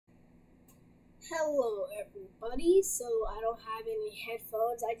Hello everybody, so I don't have any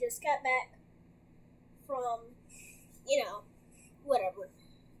headphones. I just got back from, whatever.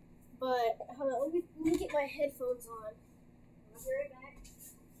 But, hold on, let me get my headphones on. I'll be right back.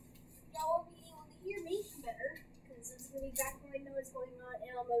 Y'all will be able to hear me better, because there's going to be background noise going on,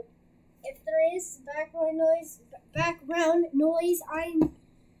 and if there is background noise, I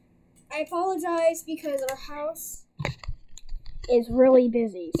apologize because our house is really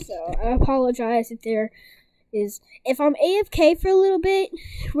busy, so I apologize if I'm AFK for a little bit.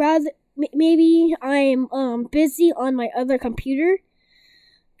 Maybe I'm busy on my other computer,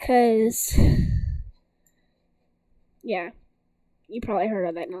 cause yeah, you probably heard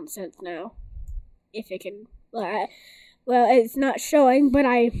of that nonsense now. If it can, well, it's not showing, but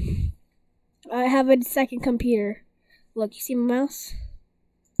I have a second computer. Look, you see my mouse?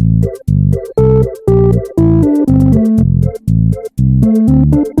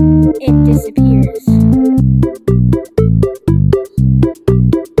 It disappears.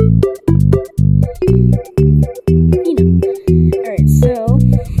 Alright, so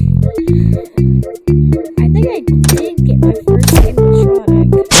I think I did get my first animatronic.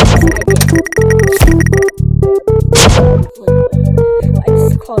 I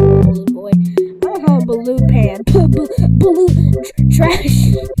just called him a balloon boy. I'm gonna call him balloon pan. Balloon trash.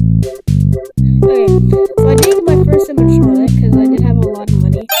 Okay, so I did get my first animatronic because I did have a lot of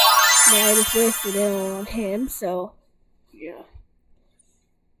money. Now I just wasted it all on him, so yeah.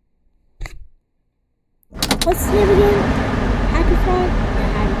 What's his name again? Happy Frog? Yeah,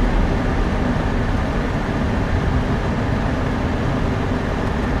 Happy Frog.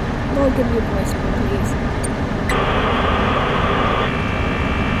 Don't give me a voice, please.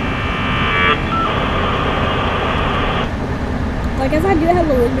 I guess I do have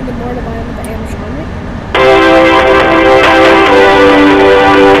a little bit more to buy with the animatronic.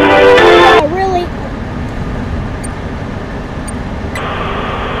 Oh, really?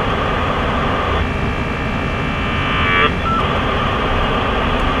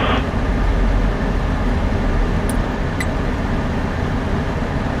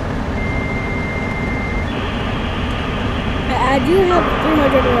 I do have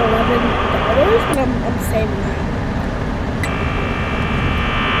 $311, but I'm saving that.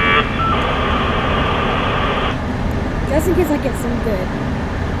 Just in case I get some good.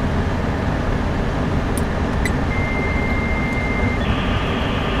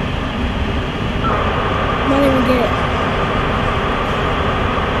 Not even get it.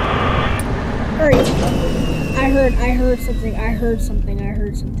 Hurry. I heard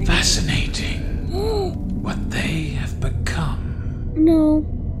something. Fascinating. What they have become. No,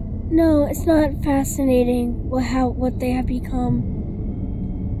 it's not fascinating what they have become.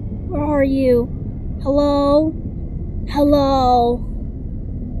 Where are you? Hello?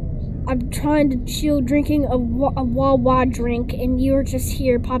 I'm trying to chill drinking a Wawa drink, and you're just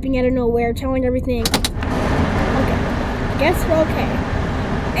here popping out of nowhere telling everything. Okay, I guess we're okay.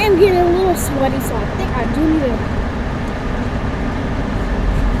 I am getting a little sweaty, so I think I do need to...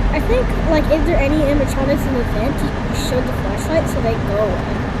 I think, if there are any animatronics in the event, you show the flashlight so they go away.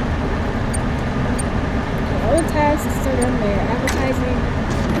 Okay, all the tasks are done there. Advertising.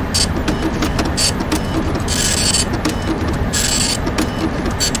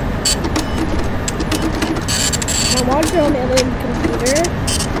 I watch it on the other computer,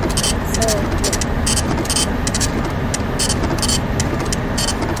 so yeah.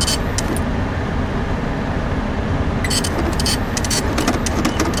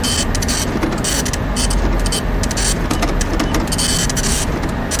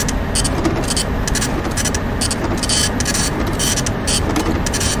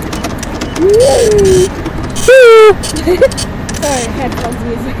 Sorry, headphone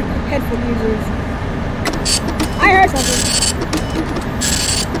users. I heard something.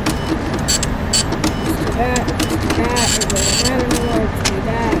 That.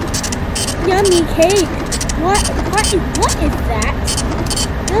 Yummy cake. What is that?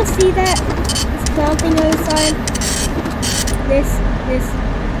 You'll see that? This cloud thing on the side? This.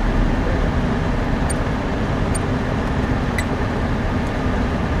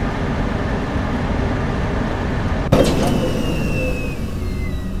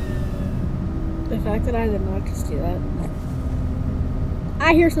 The fact that I did not just do that.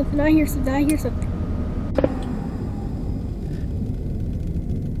 I hear something.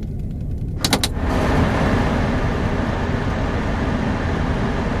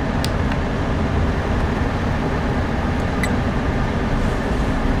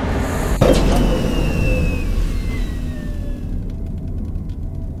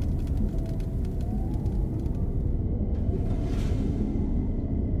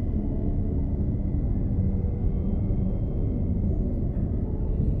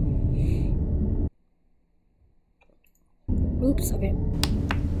 Oops, okay.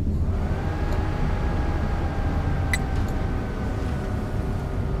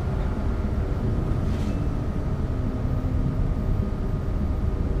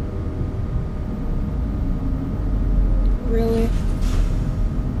 Really?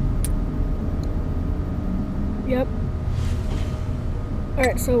 Yep.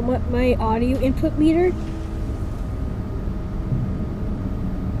 Alright, so my audio input meter.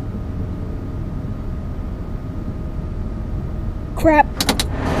 Crap.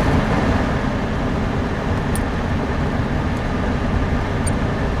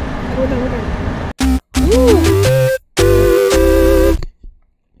 We're done. Ooh.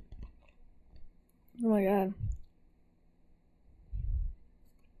 Oh my god.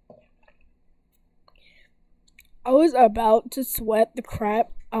 I was about to sweat the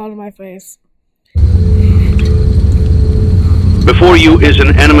crap out of my face. Before you is an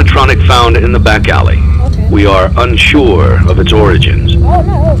animatronic found in the back alley. Okay. We are unsure of its origins. Oh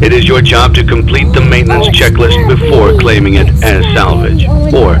no. It is your job to complete the maintenance checklist before claiming it as salvage.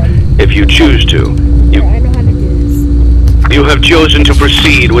 Or, if you choose to, I know how to do this. you have chosen to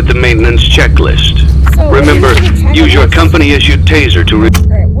proceed with the maintenance checklist. So, Remember, use your company-issued taser to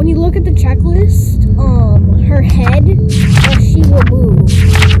Alright, when you look at the checklist, her head, she will move.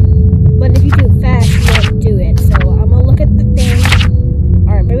 But if you do it fast, you won't do it. So I'm gonna look at the thing.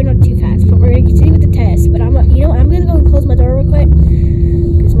 Alright, maybe not too fast, but we're gonna continue with the test. But I'm gonna go and close my door real quick.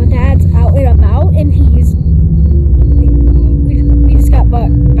 Because my dad's out and about, and we just got back.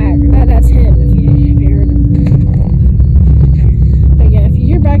 That's him, if you heard him. But yeah, if you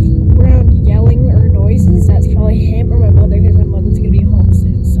hear background yelling or noises, that's probably him or my mother, because my mother's gonna be home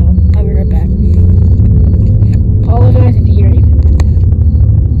soon. So I'll be right back. Apologize if you hear anything.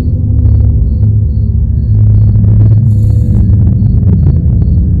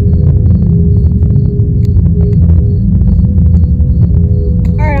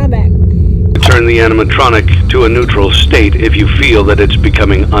 Alright, I'm back. turn the animatronic to a neutral state if you feel that it's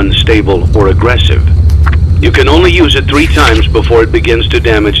becoming unstable or aggressive. You can only use it 3 times before it begins to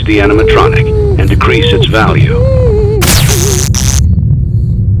damage the animatronic and decrease its value.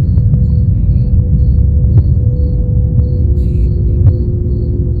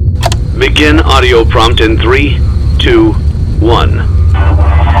 Begin audio prompt in 3, 2, 1.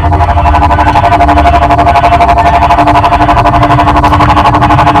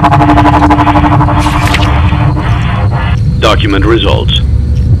 Document results.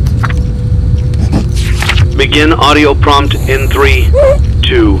 Begin audio prompt in 3,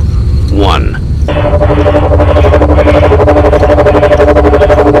 2, 1.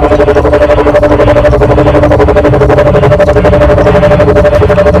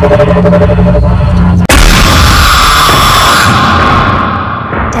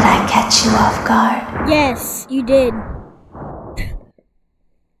 Did I catch you off guard? Yes, you did.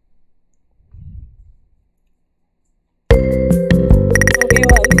 Okay,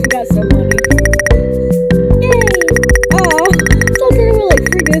 well, at least you got some money. Yay! Oh, thought they were like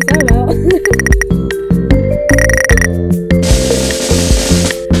freaking this out.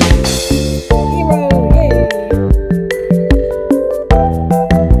 Hero, yay!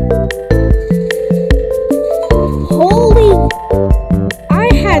 Holy! I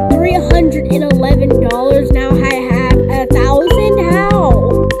had $311. Now I have 1,000.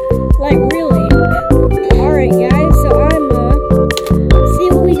 How? Like really? All right, guys. So I'm see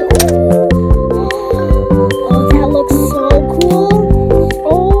what we. Oh, that looks so cool.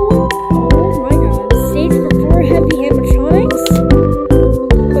 Oh my God! Stage for 4 heavy animatronics.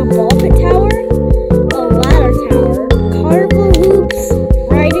 The ball pit tower, a ladder tower, carnival hoops,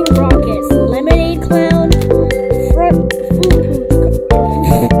 riding rockets, lemonade clown, front food poops,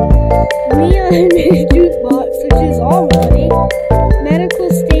 neon jukebox, which is all money, medical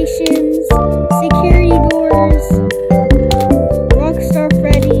stations, security doors, Rockstar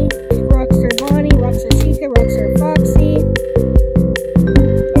Freddy, Rockstar Bonnie, Rockstar Chica, Rockstar Foxy.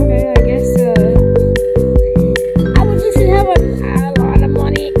 Okay, I guess I would just have a lot of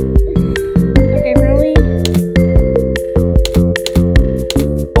money. Okay, really?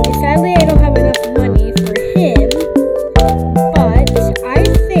 Sadly, I don't have enough money for him, but I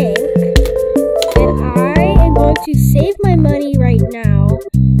think that I am going to save my money right now,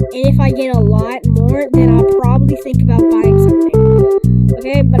 and if I get a lot more, then I'll probably think about buying something.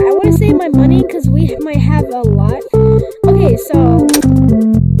 Okay, but I want to save my money because we might have a lot. Okay, so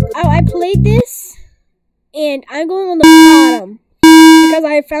I played this, and I'm going on the bottom because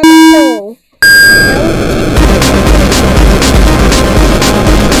I found a hole.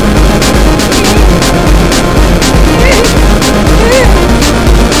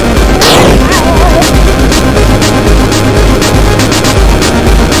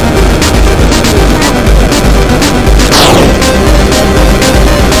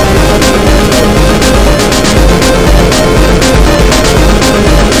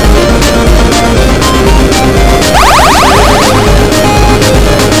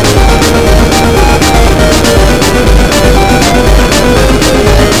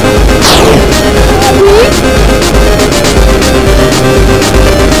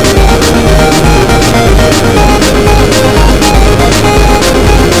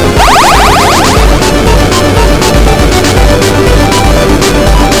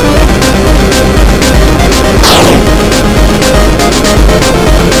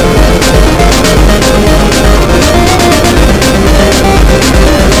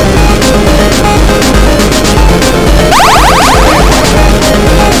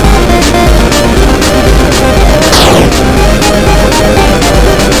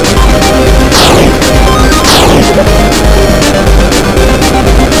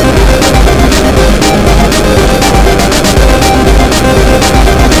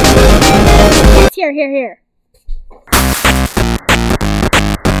 Here.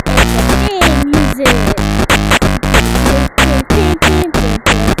 Game music.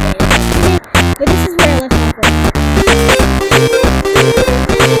 But this is where I left off from.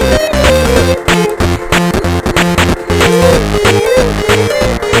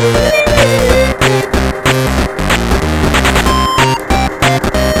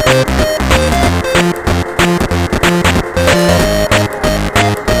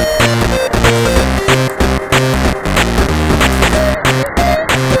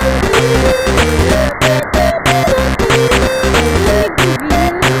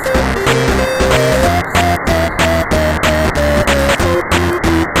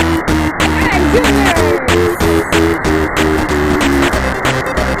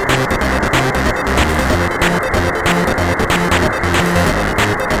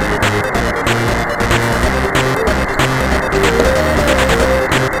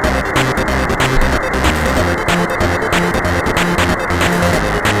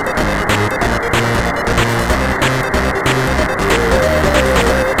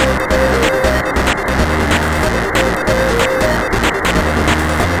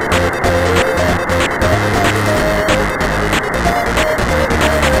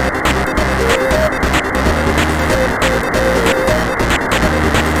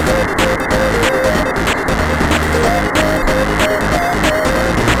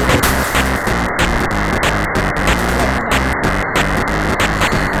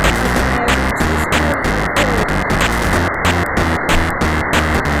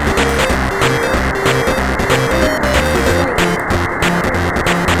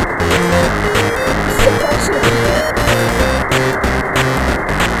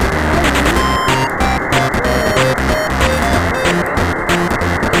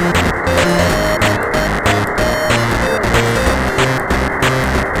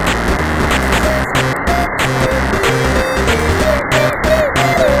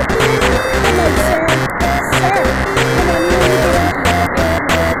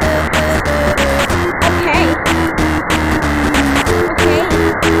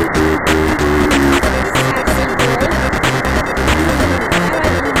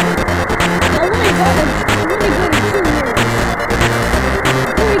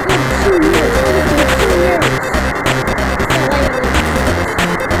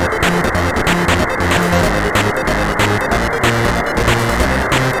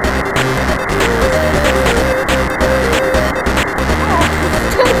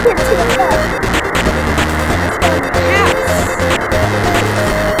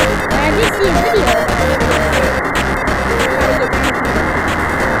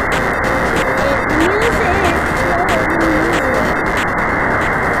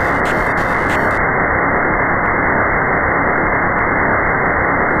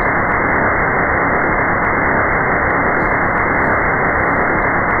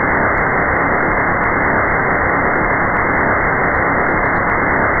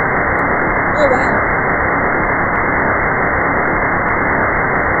 Oh wow.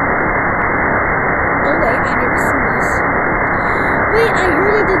 Oh wait, I never seen this. Wait, I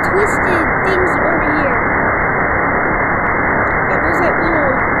heard of the twisted things over here. There's like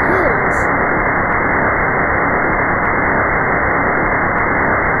little hills.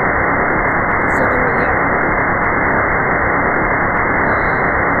 Is it over there?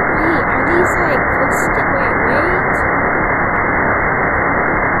 Wait, are these like footsteps? Wait.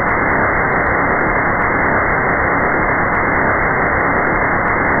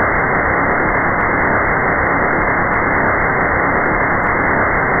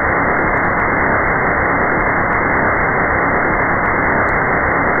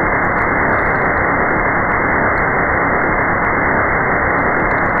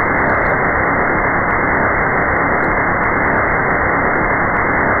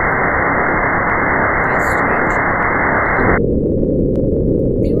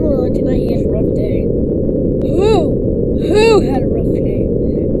 Who had a rough day?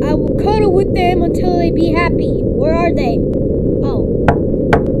 I will cuddle with them until they be happy. Where are they? Oh,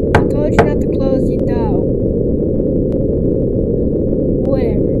 I told you not to close your door.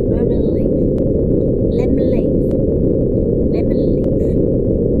 Whatever, I'm gonna leave. Let me leave.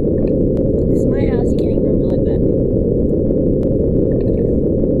 This is my house, you can't ignore me like that.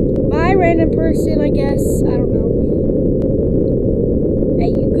 Bye, random person, I guess. I don't know. Hey,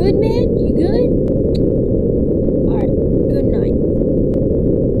 you good, man? You good? Good night.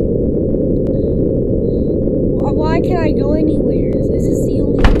 Why can't I go anywhere? Is this the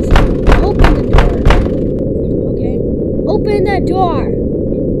only reason? Open the door. Okay. Open that door.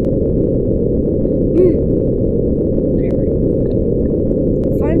 Whatever.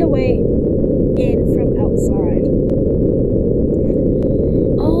 Find a way in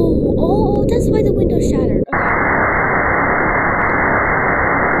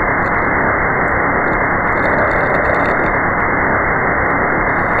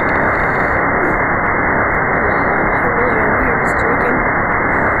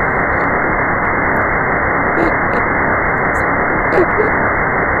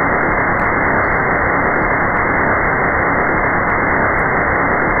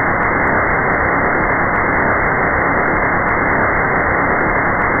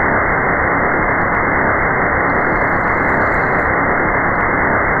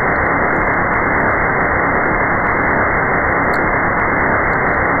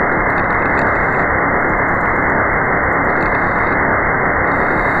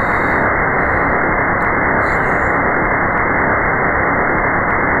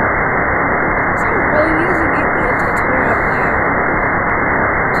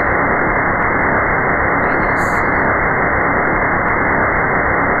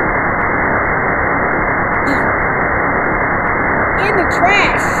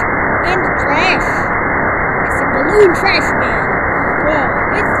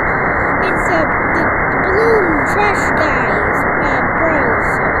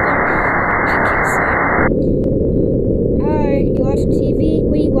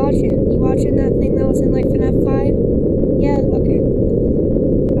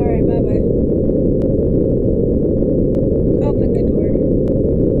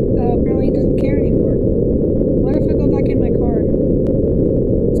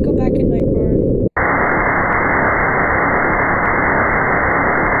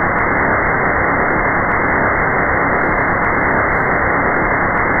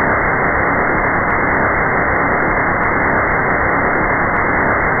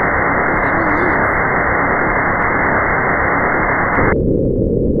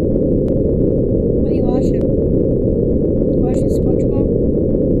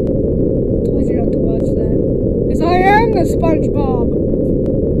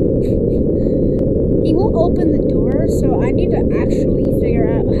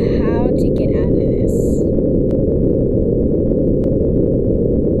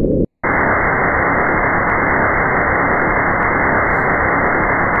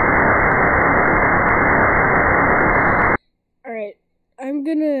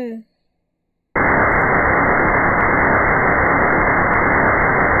banana.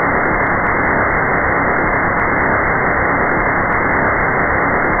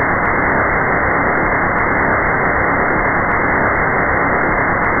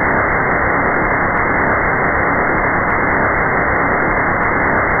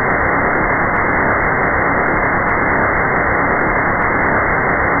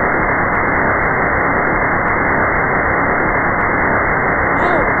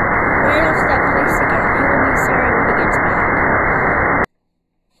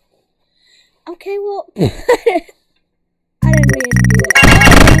 Okay, well, I didn't mean to do that.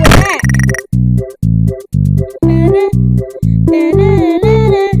 Oh, we're back.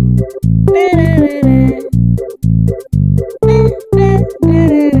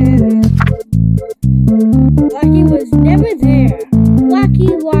 Lucky was never there. Lucky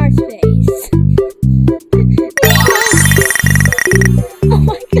Warspace. Oh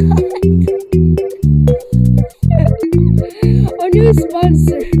my god. Our new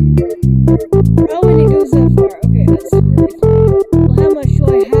sponsor. Oh, when it goes that far. Okay, that's really funny. Well, how much do I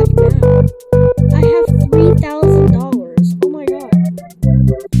have now? I have $3,000. Oh my god.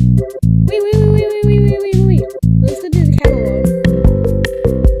 Wait. Let's go do the catalog.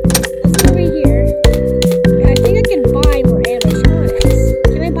 Let's go over here. I think I can buy more animatronics.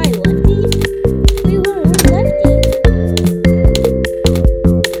 Can I buy Lefty? Wait, where's Lefty?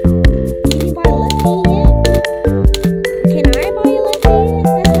 Can you buy Lefty yet? Can I buy a Lefty yet?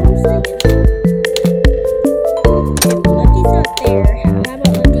 That's what I'm saying. If Lefty's not there, how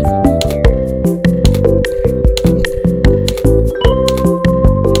about Lefty's over here?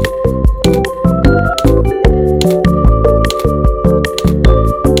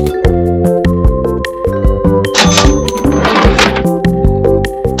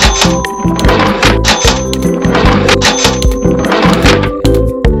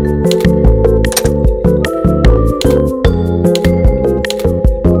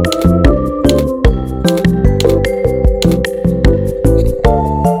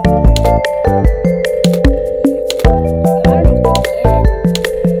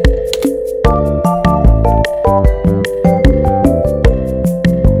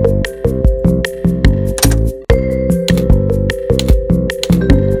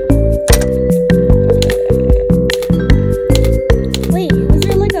 Wait, was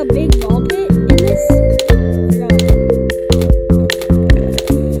there like a big ball pit in this?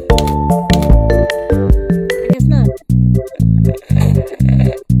 I guess not.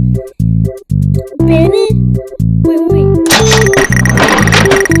 Bennett? Wait.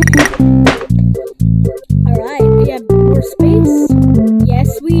 Alright, we have more space. Yes,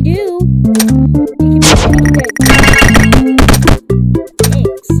 we do. We can make anything.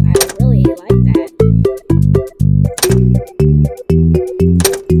 Thanks, I really like that.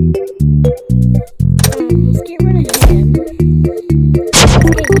 Let's get rid of him.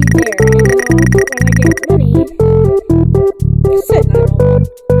 Let's get you there. And then when I get money, sit down.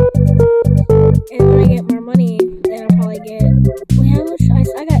 And when I get more money, then I'll probably get. Wait, how much?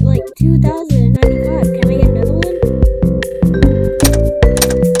 I got like 2,095. Can I get another one?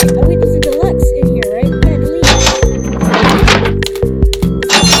 Oh wait, there's a deluxe in here, right? Yeah, delete.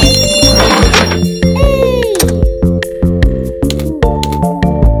 Hey!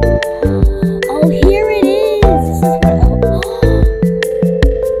 Oh, here it is. This is where.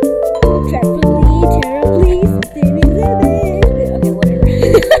 Terribly, sustaining the okay, whatever.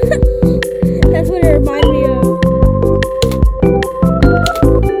 That's what it reminded me of.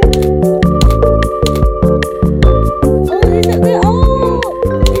 Oh, these are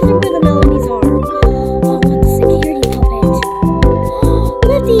where the melodies are. Oh, I want the security puppet.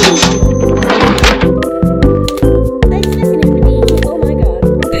 Lefty! Nice listening to me. Oh my god.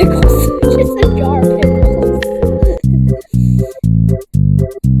 Pickles. Just a jar of pickles.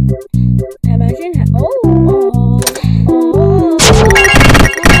 Imagine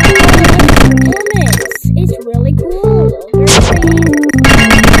it's really cool.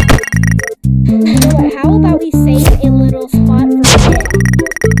 You know what? How about we save a little spot for it?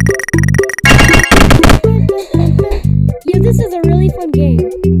 Yeah, this is a really fun game.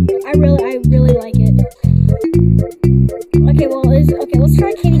 I really like it. Okay, well, let's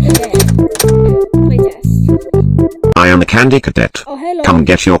try Candy Cadet. Playtest. I am the Candy Cadet. Oh, hello. Come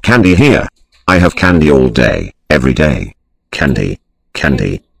get your candy here. I have candy all day, every day. Candy,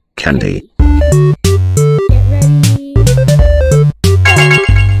 candy, candy. Get ready.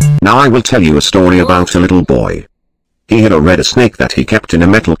 Now I will tell you a story about a little boy. He had a red snake that he kept in a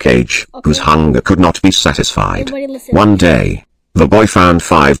metal cage, whose hunger could not be satisfied. Everybody listen. One day, the boy found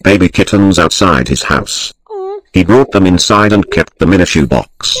 5 baby kittens outside his house. Aw, He brought them inside and kept them in a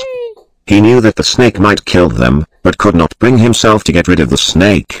shoebox. He knew that the snake might kill them, but could not bring himself to get rid of the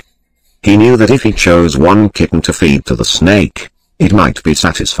snake. He knew that if he chose one kitten to feed to the snake, it might be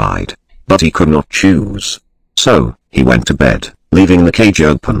satisfied, but he could not choose. So, he went to bed, leaving the cage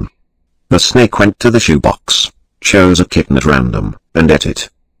open. The snake went to the shoebox, chose a kitten at random, and ate it.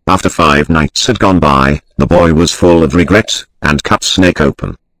 After 5 nights had gone by, the boy was full of regret, and cut snake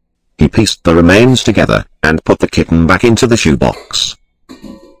open. He pieced the remains together, and put the kitten back into the shoebox.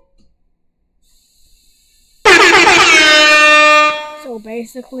 So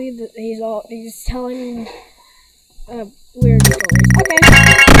basically, he's telling weird stories. Okay.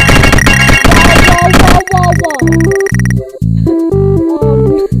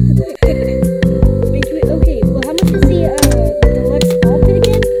 Whoa. Okay, well, how much is the deluxe ball pit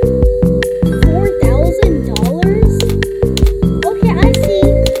again? $4,000? Okay, I see.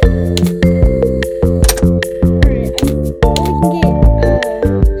 Alright, I can get,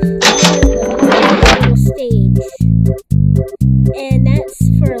 stage. And that's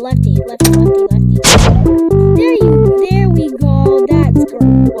for lefty. There we go. That's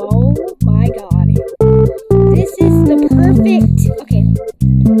great. Oh my god. This is the perfect. Okay.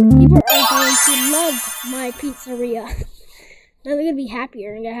 People are going to love my pizzeria. Now they're gonna be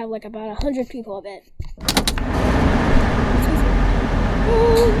happier. I'm gonna have like about 100 people, I bet.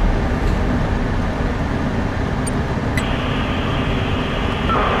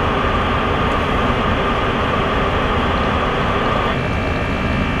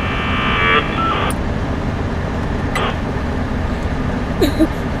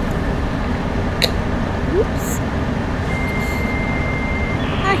 Oops.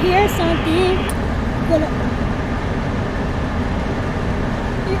 I hear something.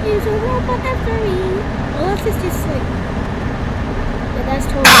 There is a robot factory. Well, that's just like. Yeah, that's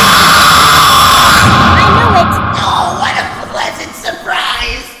totally. I know it! Oh, what a pleasant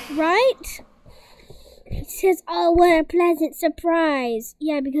surprise! Right? It says, oh, what a pleasant surprise.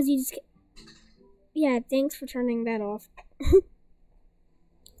 Yeah, because you just. Yeah, thanks for turning that off.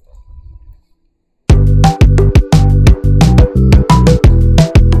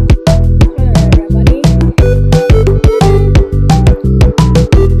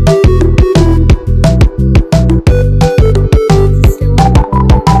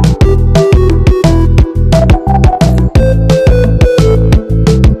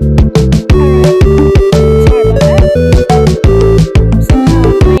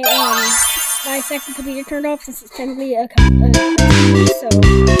 Second computer turned off since it's technically a computer, so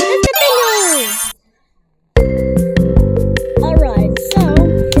let's continue! Alright, so I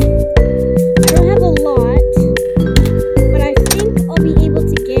don't have a lot, but I think I'll be able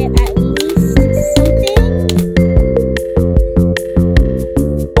to get at least something.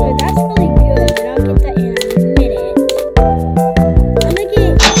 So that's really good, and I'll get that in a minute. I'm gonna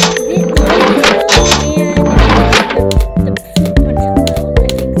get this and the fruit punch alone.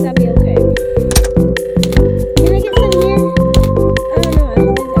 I think that'll be okay.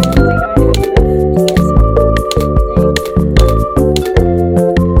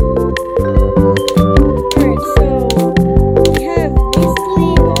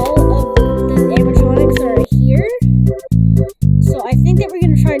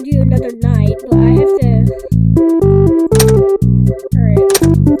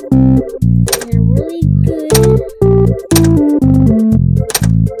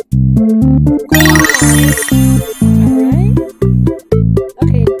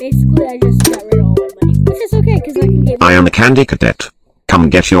 I am a candy cadet. Come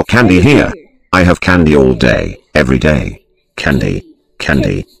get your candy here. I have candy all day, every day. Candy,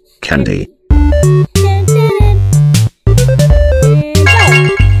 candy, candy.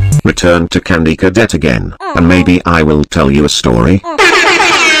 Return to Candy Cadet again, and maybe I will tell you a story.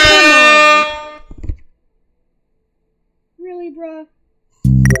 Really, bruh?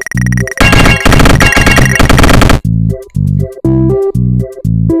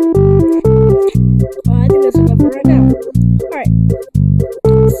 Oh, I think that's enough for right now. Alright.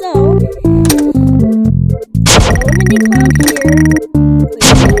 So, eliminate cloud here.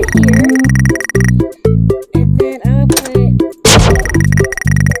 Place it here. And then I'll put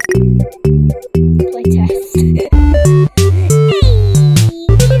play test.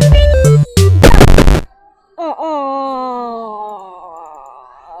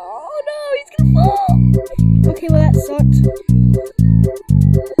 Oh no, he's gonna fall. Okay, well that sucked.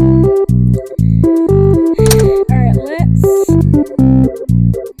 Alright, let's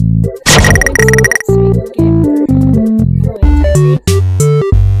so we can get more coins, I think.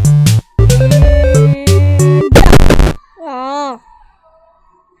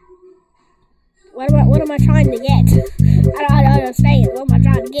 And what am I trying to get? I don't understand. What am I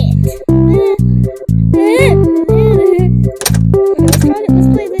trying to get? Okay, let's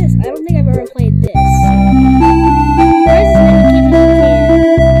play this. I don't think I've ever played this.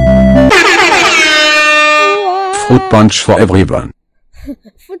 Fruit punch for everyone.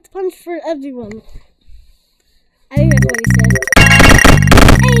 Fruit punch for everyone. I think that's what he said.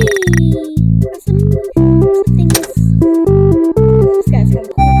 Hey! That's something this guy's kind of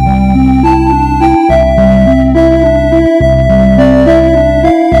cool.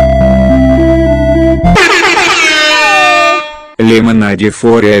 Lemonade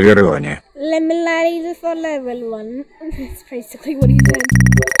for everyone. Lemonade for everyone. That's basically what he said.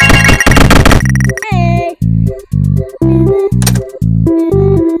 Hey!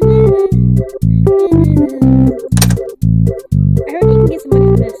 I heard you can get some money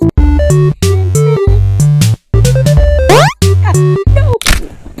from this. Ah, no!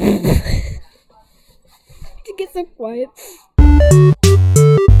 To get so quiet.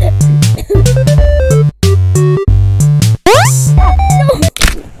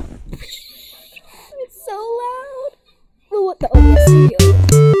 So loud. Well, what the studio?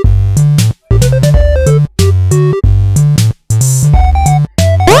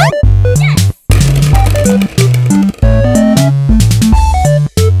 Yes!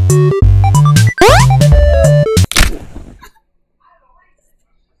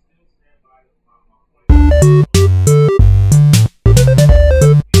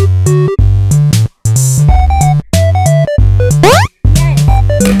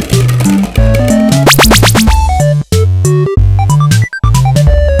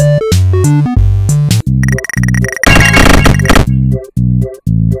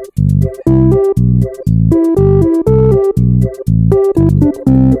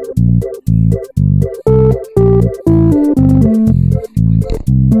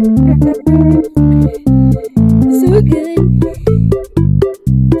 So good.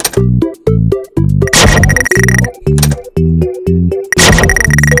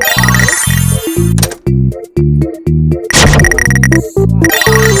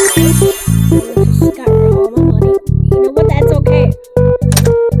 Just got rid of all my money. You know what? That's okay.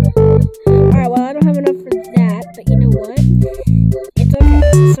 Alright, well, I don't have enough for that, but you know what? It's okay.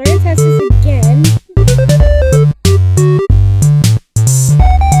 So we're gonna test this again.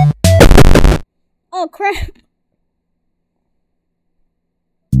 Oh, crap.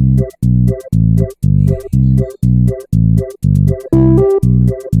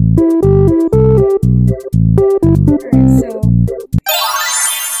 Alright, so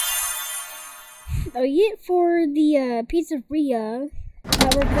that'll be it for the pizzeria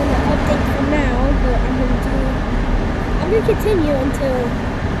that we're gonna update for now, but I'm gonna continue until,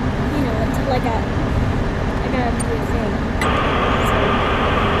 you know, until I gotta do a thing. So,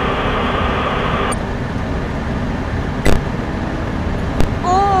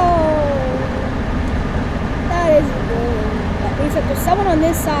 oh, that is good. Except there's someone on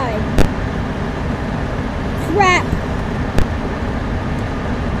this side. Crap.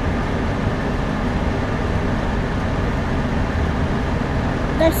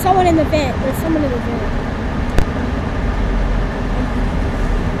 There's someone in the vent. There's someone in the vent.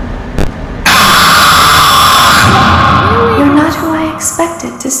 You're not who I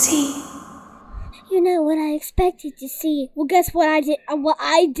expected to see. You know what I expected to see. Well, guess what I did? What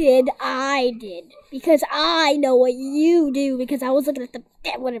I did. Because I know what you do. Because I was looking at the...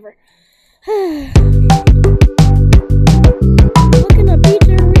 whatever. Looking at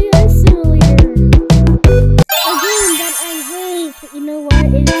Pizzeria Simulator. A game that I hate. But you know what?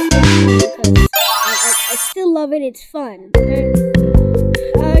 It is fun because I still love it. It's fun. Okay?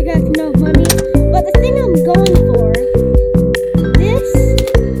 I got enough money. But the thing I'm going for... this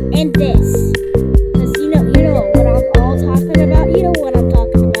and this.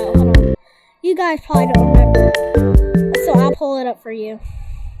 You guys probably don't remember, so I'll pull it up for you.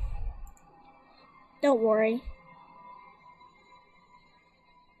 Don't worry.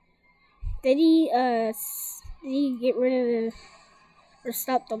 Did he get rid of the or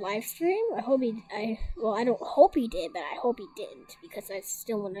stop the live stream? I hope he. Well, I don't hope he did, but I hope he didn't because I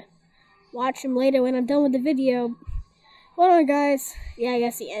still want to watch him later when I'm done with the video. Hold on, guys. Yeah, I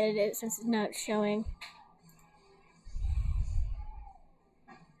guess he edited it since it's not showing.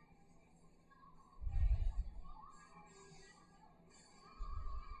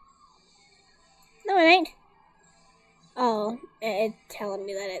 No, it ain't. Oh, it's telling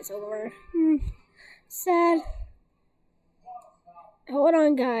me that it's over. Sad. Hold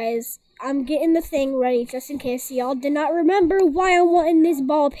on, guys. I'm getting the thing ready just in case y'all did not remember why I want in this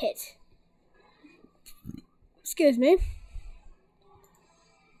ball pit. Excuse me.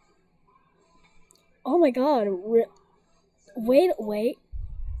 Oh my god. Wait.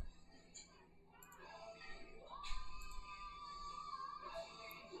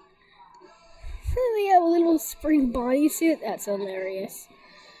 We have a little spring bodysuit. That's hilarious.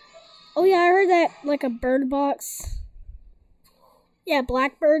 Oh yeah, I heard that like a bird box. Yeah,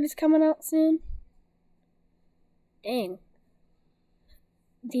 Blackbird is coming out soon. Dang.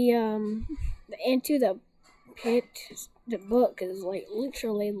 The Into the Pit, the book is like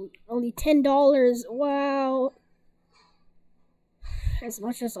literally only $10. Wow. As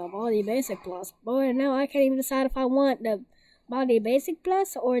much as a Body Basic Plus. Boy, now I can't even decide if I want the Body Basic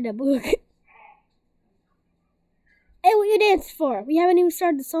Plus or the book. Hey, what you dancing for? We haven't even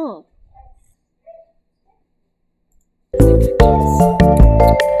started the song.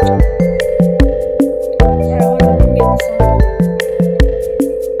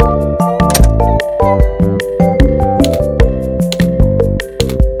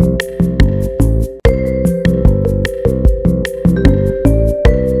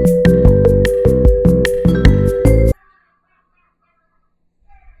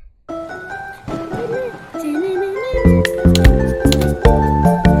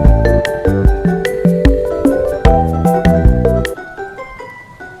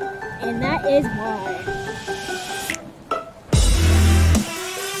 And that is why.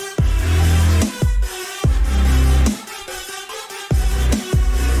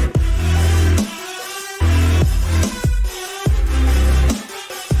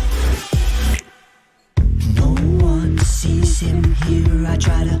 No one sees him here. I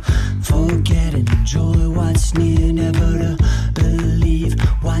try to forget and enjoy what's near, never to believe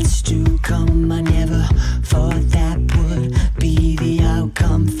what's to come. I never thought that would be the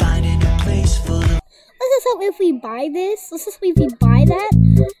outcome. Finding a place for the. Let's just hope if we buy this, let's just hope if we buy that,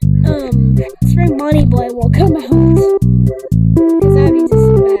 Spring Bonnie Boy will come out. Because that'd be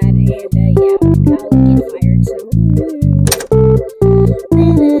just bad, and yeah, that would get fired, so.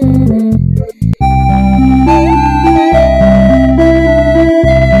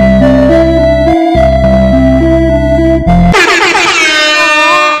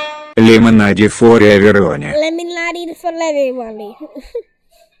 Lemonade forever on ya. Lemonade for everybody.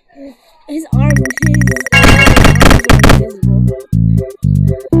 His arms are invisible.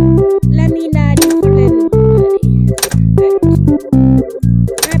 Lemonade for everybody.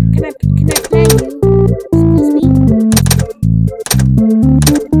 Can I play you? Excuse me?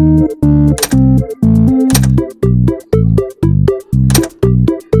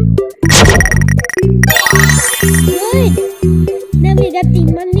 Good! Now we got the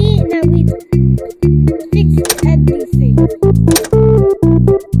money, now we fix everything.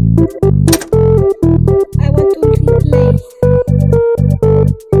 I want to play.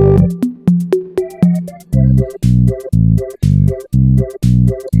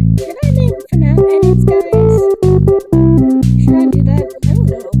 Should I make FNAF edits, guys? Should I do that? I don't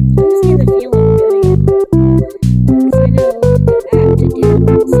know. I'm just getting the feeling of doing it. Because I know I have to do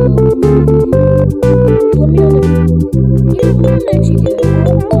it, so. Let me know. You know what I'm actually doing. I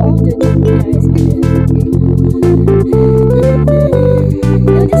don't know how often you guys do it.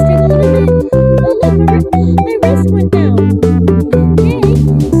 It'll just take a little bit. Oh look, my wrist went down. Yay.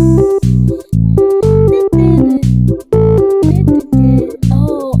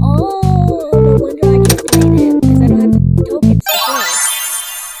 Oh, no wonder I can't play it. Because I don't have tokens to play.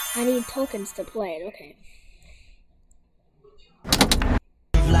 I need tokens to play it, okay.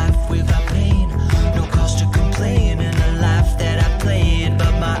 Life without pain, no cause to complain, and a life that I played,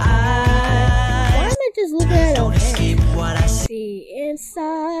 but my eyes Why am I just looking at it? don't escape what I see. See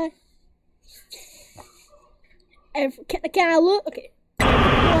inside. And can I look? Okay.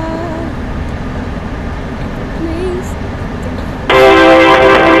 Please.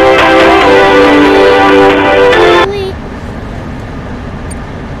 Delete.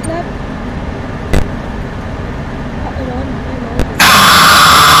 Clap. Hold on.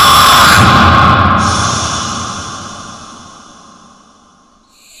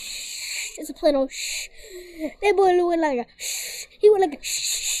 It's a plain old shh. That boy went like a shh. He went like a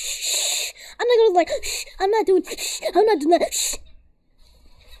shh. I'm not gonna like shh. I'm not doing shh. I'm not doing that shh.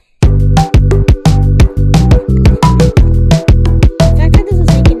 In fact, this was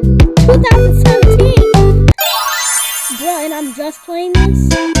like in 2017. Bruh, and I'm just playing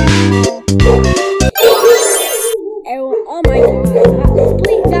this. Everyone, oh my god.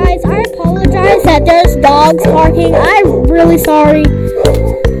 Please, guys, I apologize that there's dogs barking. I'm really sorry.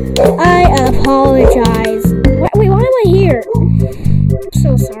 I apologize. Wait, why am I here? I'm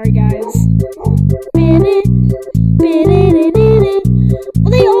so sorry, guys. Will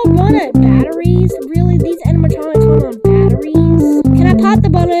they all run at batteries? Really? These animatronics run on batteries? Can I pop the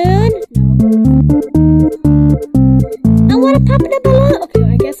balloon? No.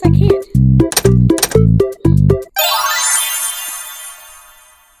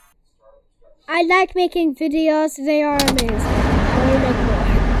 like making videos, they are amazing. I want to make more.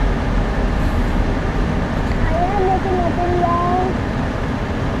 I am making a video.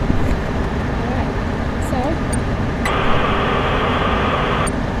 Alright, so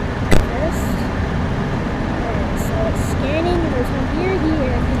first, alright, so it's scanning. There's one here,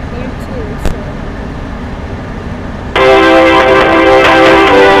 I think there too. So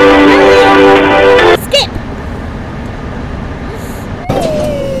skip.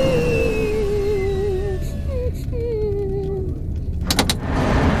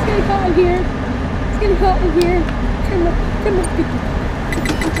 Here. It's getting hot in here. Turn the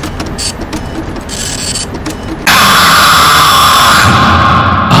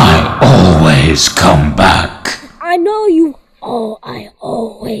I always come back. I know you. Oh, I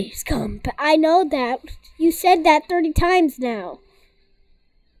always come back. I know that. You said that 30 times now.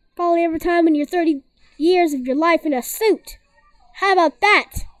 Probably every time in your 30 years of your life in a suit. How about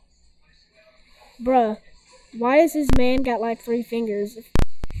that? Bruh, why does this man got like 3 fingers?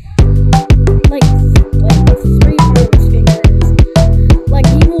 Like 3 part of his fingers. Like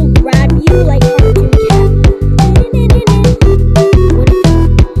he will grab you like cartoon cat.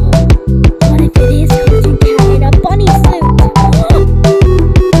 What if it is cartoon cat in a bunny suit?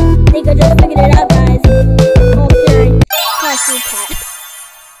 Think I just figured it out, guys. Oh, theory. Cartoon cat.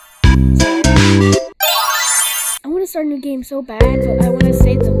 I want to start a new game so bad, but I want to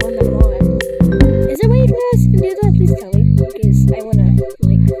save the one I'm on. Is there a way you guys can do that? Please tell me, because I want to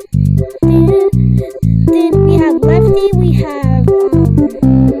like. Then we have Lefty, we have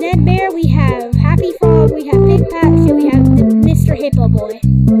Ned Bear, we have Happy Frog, we have Pig Patch, and we have the Mr. Hippo Boy.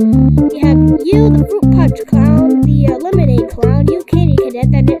 We have you, the Fruit Punch Clown, the Lemonade Clown, you Candy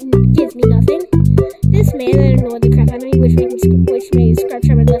Cadet, that gives me nothing. This man, I don't know what the crap I know, which made Scrub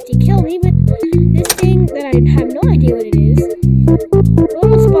Trap and Lefty kill me, but this thing that I have no idea what it is.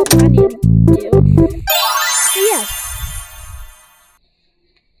 Almost about what I need to do. So yeah.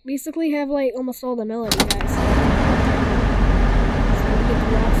 Basically have like almost all the melody, guys. So we get the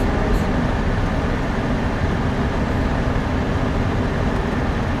rock stars.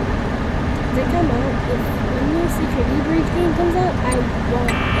 If they come out, when the Secret E-Breach game comes out, I won't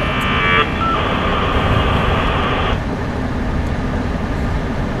get it.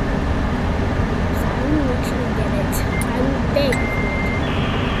 So I will actually get it. I will beg for it.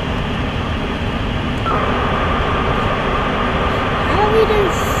 How we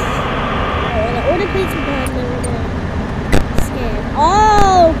just order plates are done, then we're gonna scan.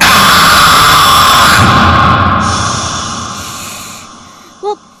 Oh!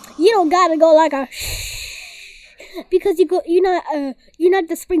 Well, you don't gotta go like a because you're not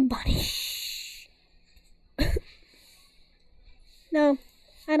the spring bunny. No,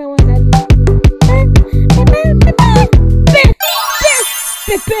 I don't want that.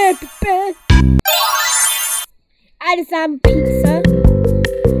 I designed pizza,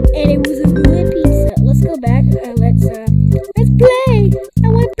 and it was a good pizza. Let's go back. Let's play. I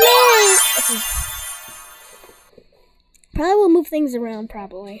want to play. Okay. Probably will move things around.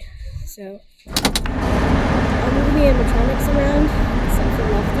 Probably. So I'll move the animatronics around, except for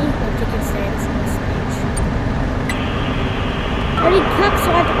Lefty. Lefty can stay in this stage. I already cooked, so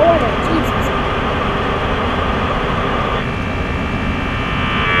I have to order. Jesus.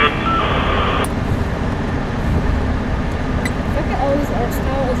 All this art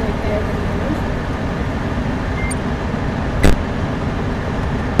style is like better than mine.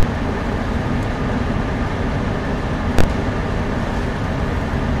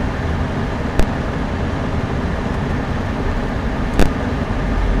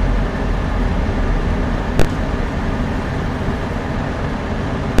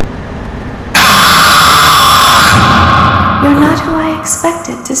 You're not who I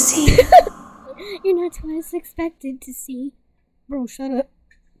expected to see. You're not who I was expected to see. Bro, shut up.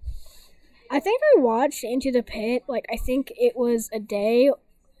 I think I watched Into the Pit, like, I think it was a day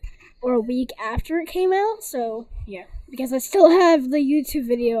or a week after it came out, so, yeah. Because I still have the YouTube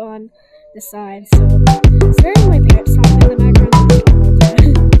video on the side, so. It's very my parents talking in the background.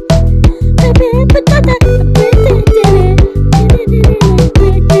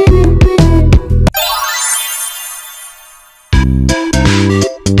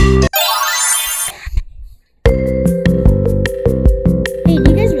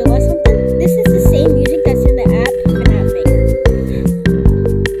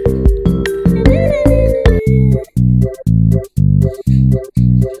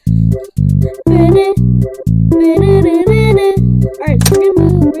 Alright, so we're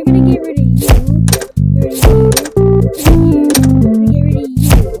gonna get rid of you.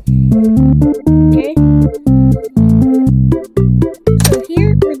 Okay? So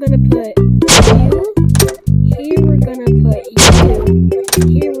here we're gonna put you.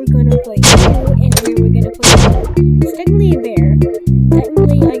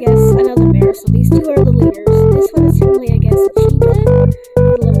 guess, another bear. So these two are the leaders. This one is simply, I guess, a cheetah. The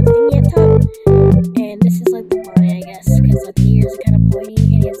little thingy at top. And this is like the bunny, I guess, because like the ears are kind of pointy and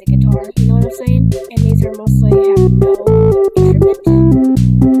he has a guitar. You know what I'm saying? And these are mostly have no instrument.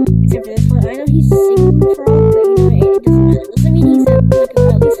 Except for this one. I know he's singing frog, but you know, it doesn't matter. Doesn't mean he's at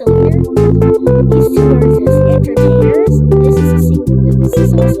least a leader. These two are just entertainers. This is a singer. This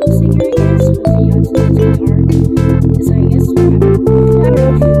is also a singer, I guess. Because he has his guitar. This, I guess. I don't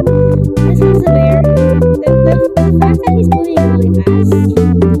know. This one's a bear. The fact that he's moving really fast.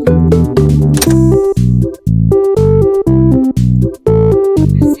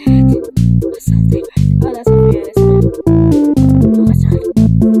 What's that? What's something? Oh, that's a fan. It's fine. No, it's not.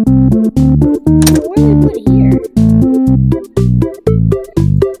 Where did I put it here?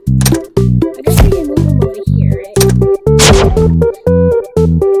 I guess we can move him over here, right?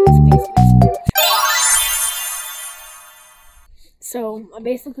 So I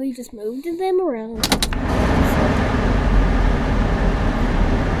basically just moved them around.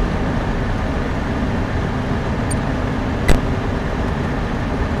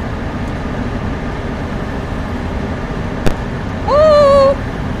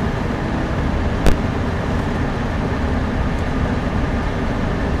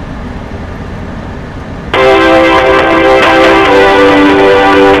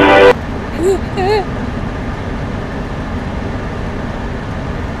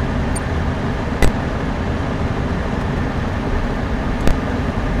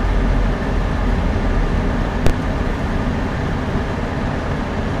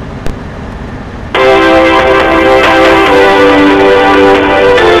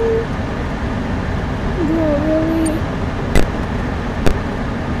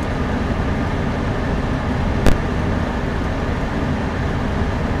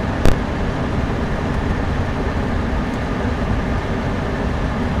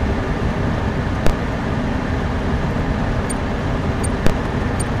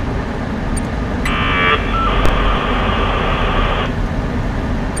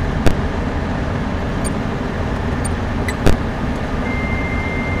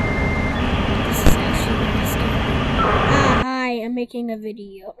 Making a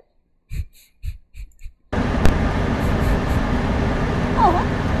video. Oh.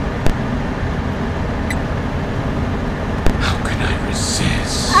 How can I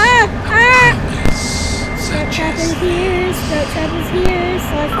resist? Sprout Trap is here. Sprout Trap is here.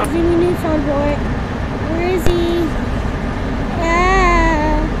 Slash the Jimmy Neutron boy. Where is he?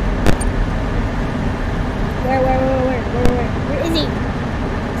 Where is he?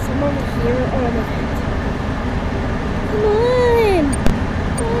 Some over here or on the vent. Come on!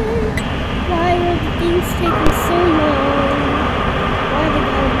 Why are the things taking so long? Why are they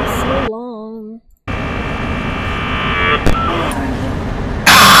gotta be so long?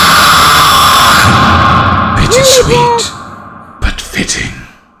 Bittersweet, but fitting.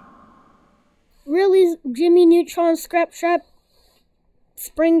 Really, Jimmy Neutron Scrap Trap,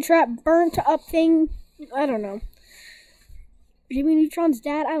 Spring Trap, burnt up thing? I don't know. Jimmy Neutron's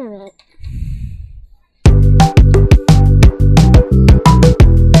dad? I don't know.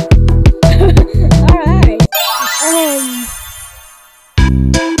 Alright.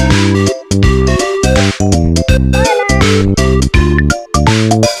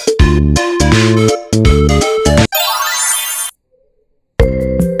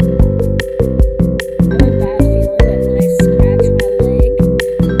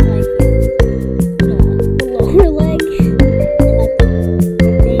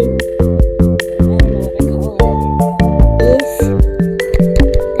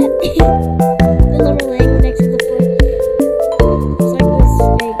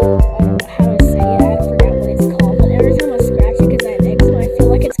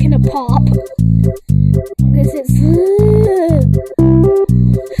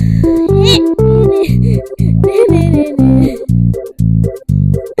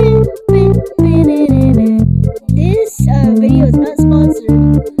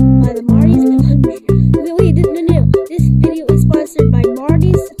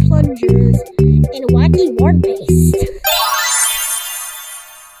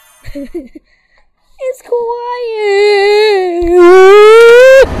 It's quiet.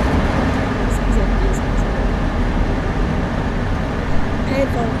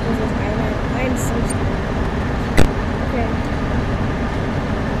 I'm so scared. Okay.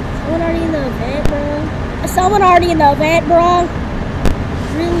 Someone already in the event, bro? Someone already in the event, bro?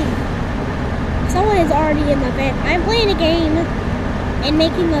 Really? Someone is already in the event. I'm playing a game and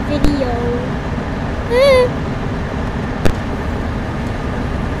making a video.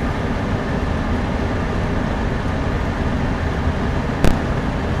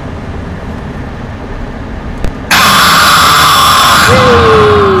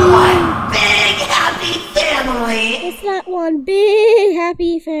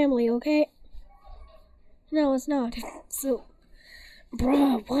 No, it's not. So,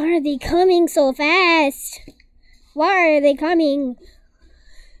 bro, why are they coming so fast? Why are they coming?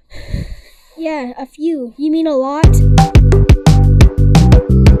 Yeah, a few. You mean a lot?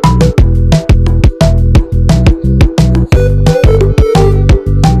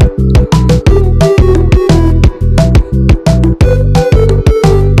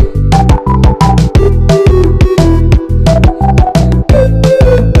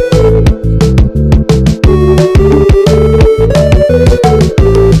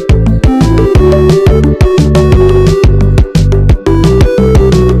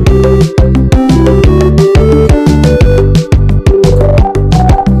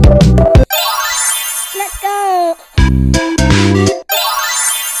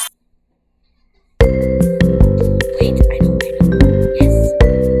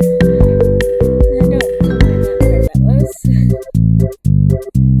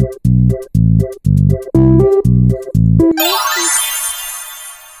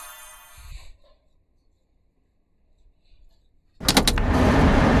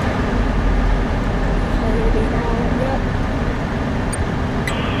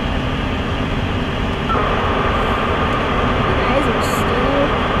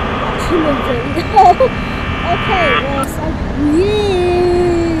 Okay, well,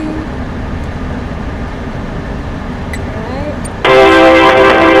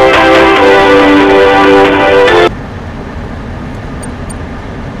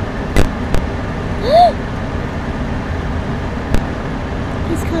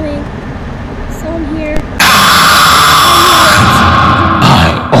 he's coming. So I'm here.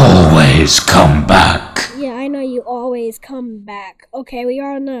 I always come back. Yeah, I know you always come back. Okay, we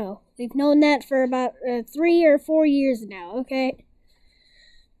all know. We've known that for about 3 or 4 years now, okay?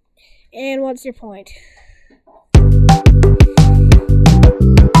 And what's your point?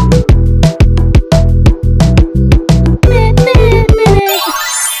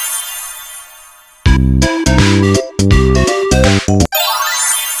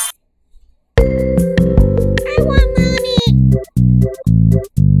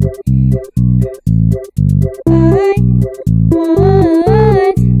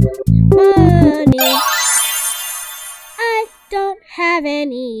 Have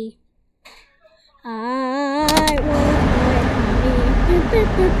any. I want money.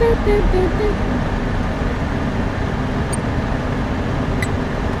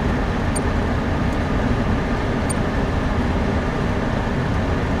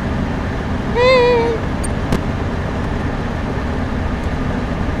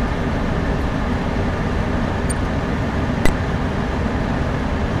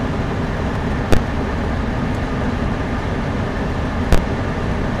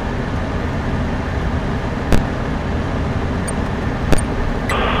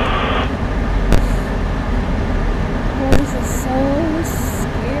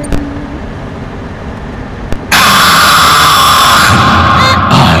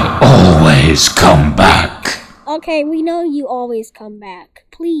 Come back. Okay, we know you always come back.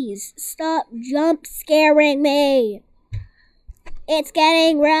 Please stop jump scaring me. It's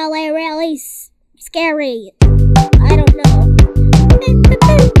getting really, really scary. I don't know.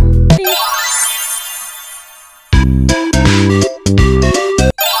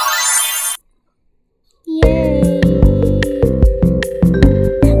 Yay.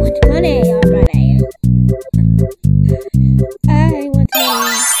 I want money already. I want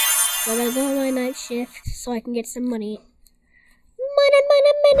money. So I'm gonna go on my night shift so I can get some money.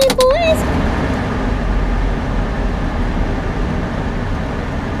 Money, boys!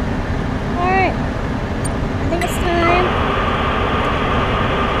 Alright. I think it's time.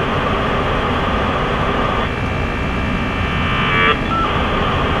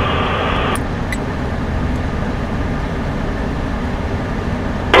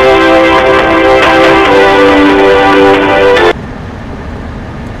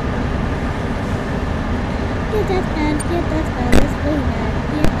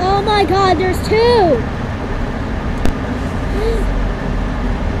 Oh my god, there's two!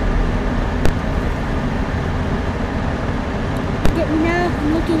 Get me now,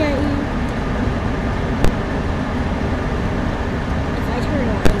 I'm looking at you. If I turn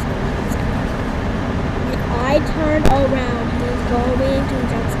around, he's going to jump scare me. If I turn around, he's going to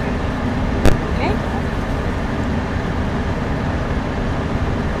jump scare me. Okay?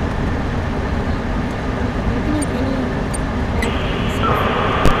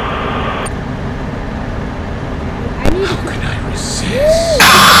 How can I resist?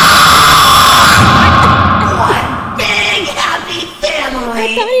 One big happy family!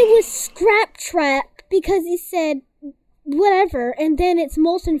 I thought it was Scrap Trap because he said whatever, and then it's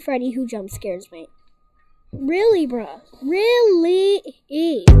Molten Freddy who jump scares me. Really, bruh. Really?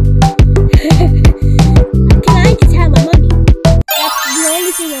 Can I just have my money? That's the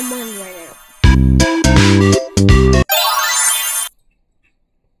only thing I'm wanting right now.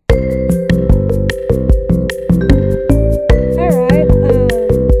 Alright,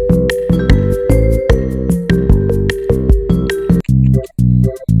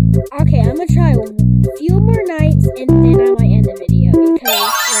 okay, I'm gonna try a few more nights and then I might end the video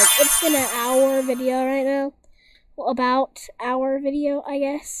because like it's been an hour video right now. Well, about hour video, I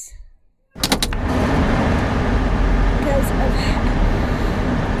guess. Because of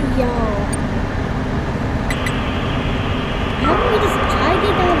y'all. How can we just try to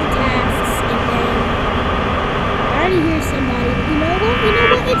get down the tasks and then I already hear somebody, but you know what?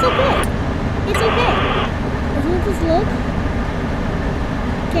 It's okay. It's okay. Let's just look.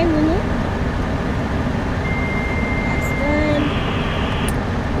 Can we look? That's done.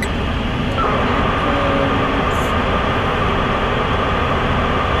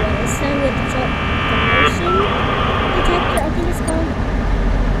 It's done with the motion detector, I think it's called.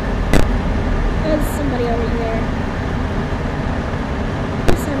 There's somebody over there.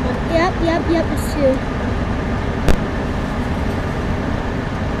 There's somebody. Yep, there's two.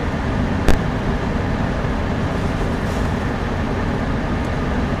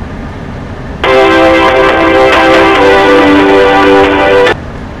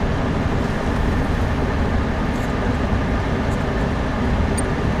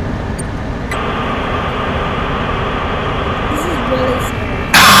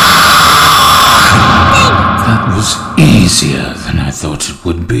 Easier than I thought it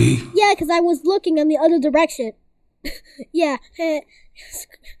would be. Yeah, because I was looking in the other direction. Yeah. That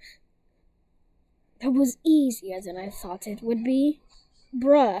was easier than I thought it would be.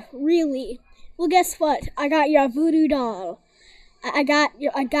 Bruh, really? Well, guess what? I got your voodoo doll. I got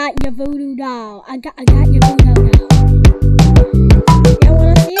your voodoo doll. I got your voodoo doll. Y'all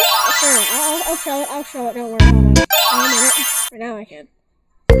wanna see it? Sure, I'll show it. Don't worry. Hold on. A minute. For now I can.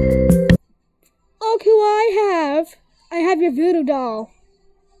 Look who I have. I have your voodoo doll.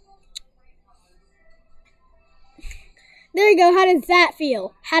 There you go. How does that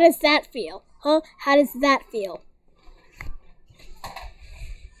feel? Huh? How does that feel?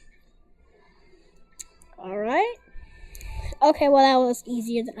 Alright. Okay, well that was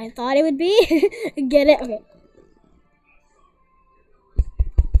easier than I thought it would be. Get it? Okay.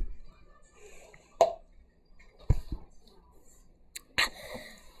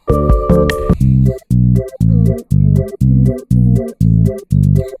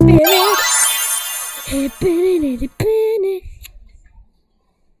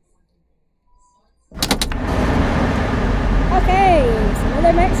 Okay, so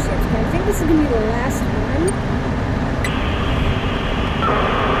another night shift. I think this is gonna be the last one.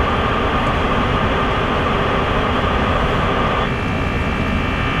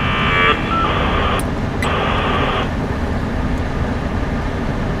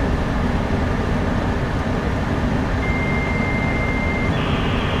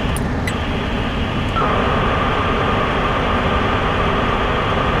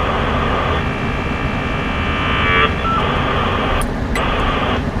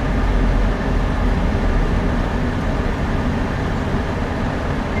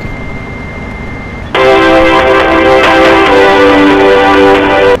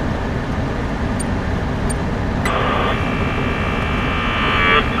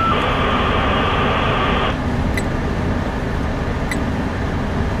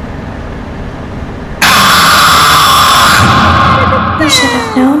 I should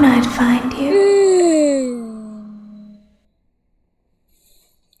have known I'd find you.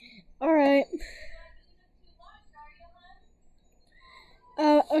 Alright.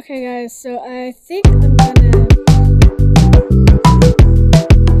 Okay guys, so I think I'm gonna...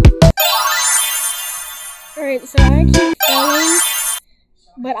 Alright, so I keep going,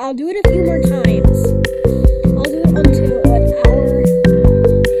 but I'll do it a few more times. I'll do it until an hour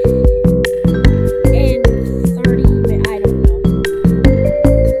and 30 minutes, I don't know.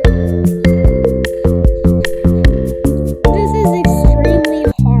 This is extremely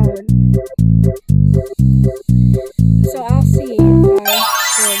hard. So I'll see if I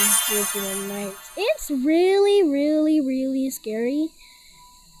can do it in the night. It's really, really, really scary.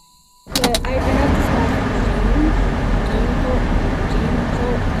 But I have to stop.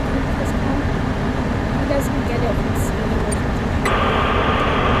 You guys can get it from seeing it.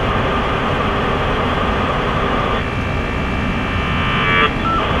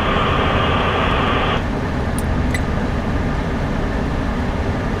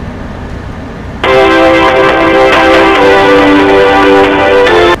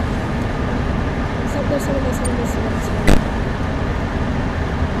 So there's some of the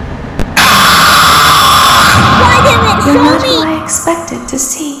expected to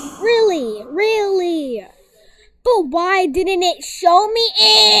see. Really? Really? But why didn't it show me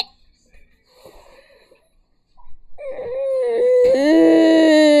it?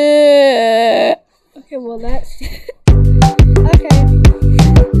 Okay, well that's okay.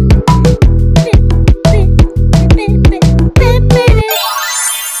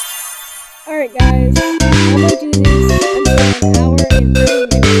 Alright guys, I'm gonna do this until an hour and 30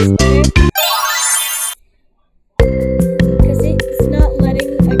 minutes, okay? Because it's not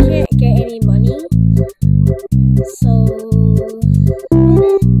letting, I can't get any money. So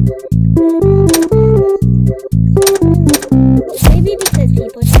maybe because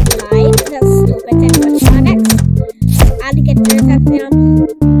people should lie, that's stupid animatronics. I had to get their tap down,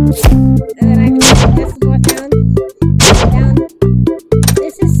 and then I can press the bot down.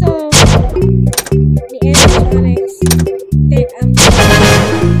 This is so the animatronics that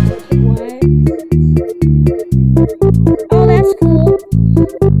what? Oh, that's cool.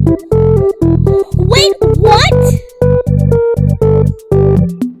 Wait, what?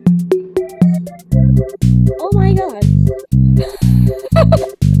 Oh my god. I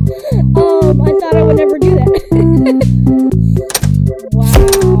thought I would never do that. Wow.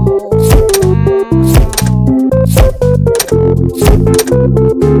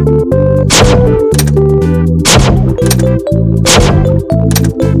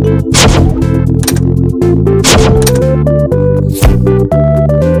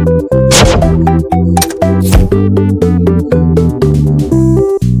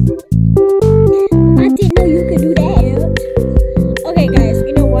 I didn't know you could do that. Okay guys,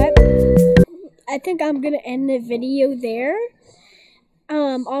 you know what? I think I'm gonna end the video there.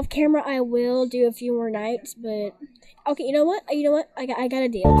 Off camera I will do a few more nights, but okay, you know what? I got a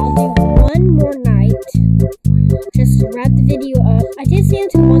deal. I'll do one more night just to wrap the video up. I did stay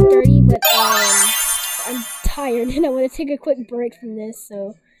until 1:30, but I'm tired and I want to take a quick break from this,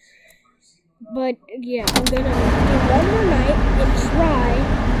 so but yeah, I'm gonna do one more night and try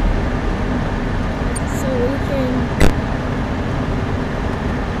so we can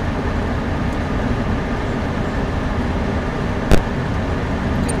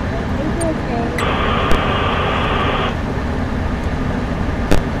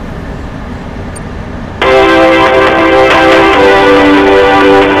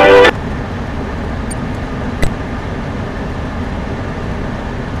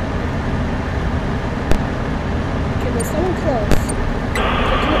someone close.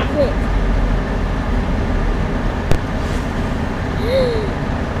 Get to it quick.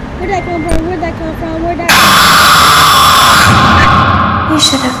 Where'd that come from? Where'd that come from? Where'd that You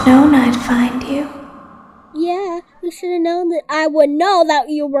should have known I'd find you. Yeah, you should have known that I would know that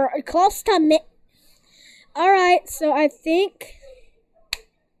you were close to me. Alright, so I think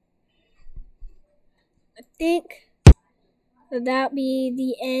that'll be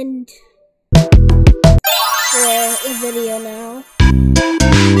the end for the video now.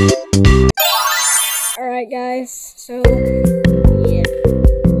 Alright guys, so yeah.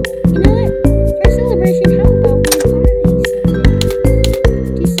 You know what? For celebration, how about we buy something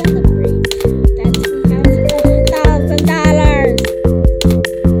to celebrate that $2,000?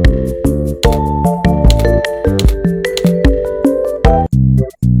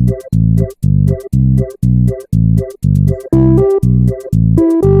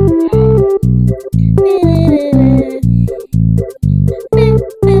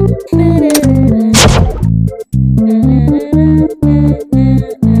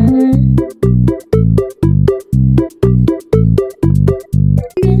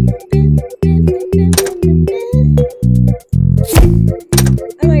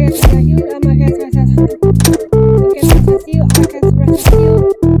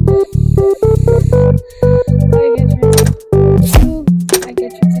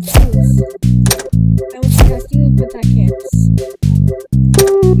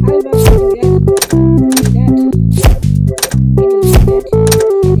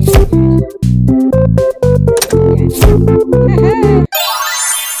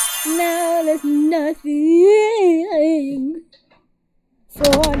 Now there's nothing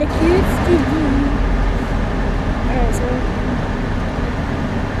for the kids to do. Alright, so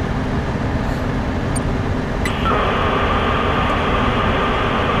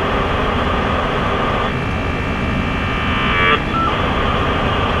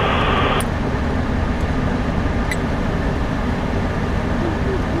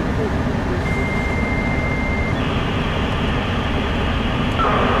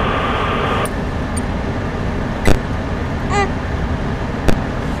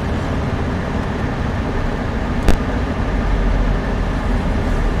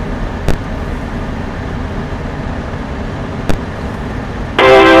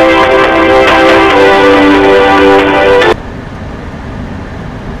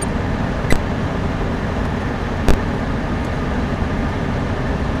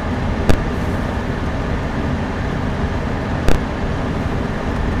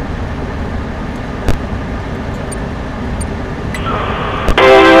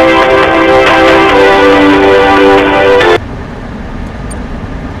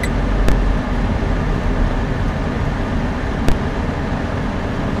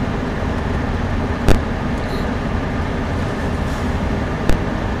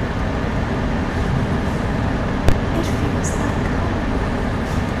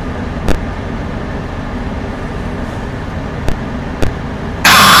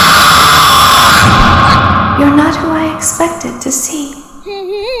expected to see.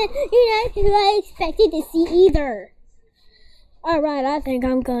 You're not who I expected to see either. Alright, I think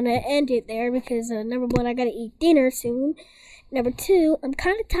I'm gonna end it there because number one, I gotta eat dinner soon. Number two, I'm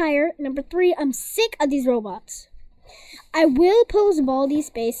kinda tired. Number three, I'm sick of these robots. I will post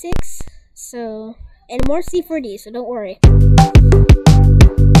Baldi's Basics, so, and more C4D, so don't worry.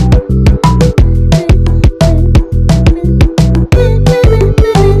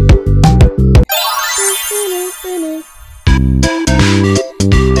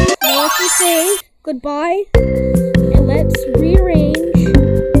 Now let's just say goodbye, and let's rearrange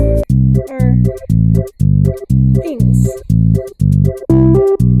our things.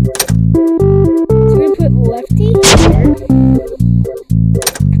 So we put Lefty here, you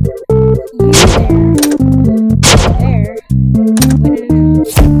there, put you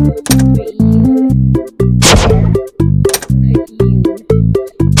there,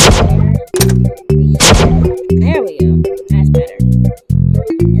 there we go, that's better.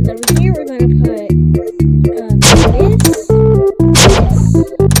 And then over here we're going to put this, and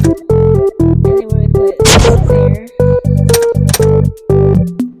then we're going to put this there.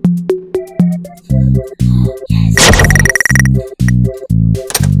 Yes,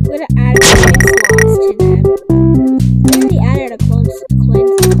 we're going to add coin slots to them. We already added a coin slot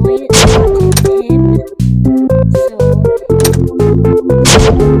to him, so I think I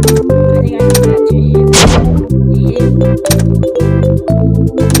can add to him.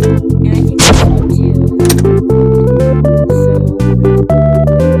 And I think this one too.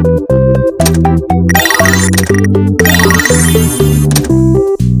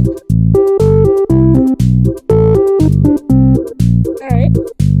 Alright.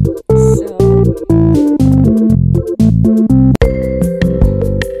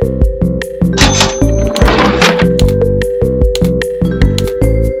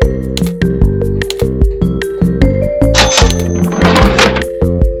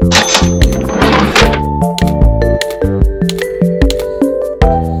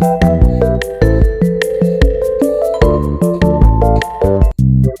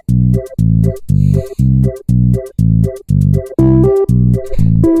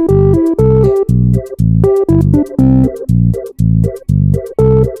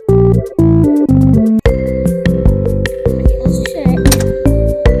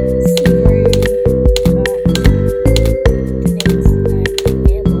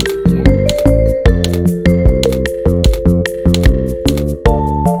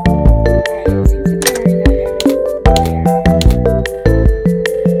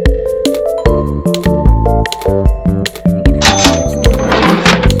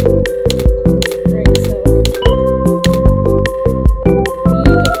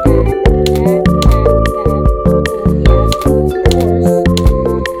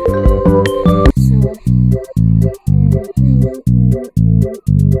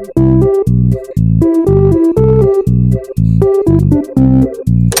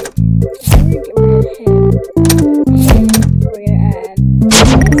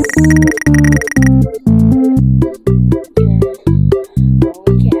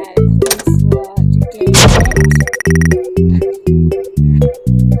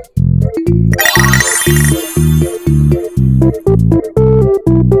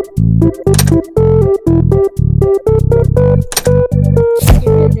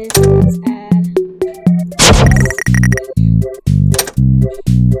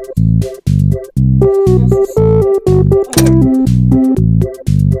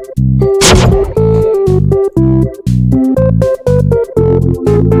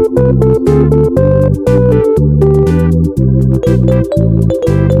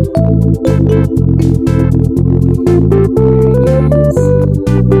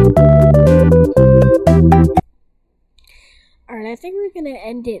 I think we're gonna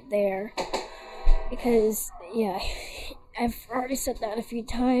end it there because, yeah, I've already said that a few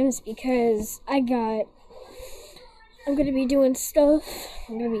times because I'm gonna be doing stuff.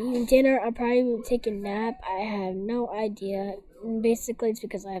 I'm gonna be eating dinner. I'll probably take a nap. I have no idea. And basically, it's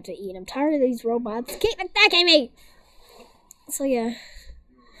because I have to eat. I'm tired of these robots. Keep attacking me! So, yeah,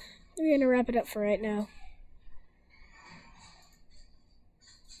 we're gonna wrap it up for right now.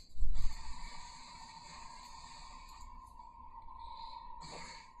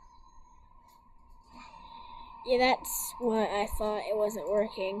 Yeah, that's why I thought it wasn't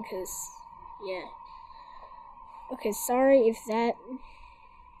working, because, yeah. Okay, sorry if that...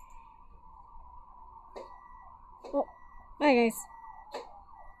 Well, bye guys.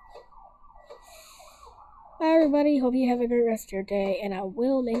 Bye everybody, hope you have a great rest of your day, and I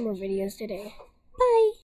will make more videos today.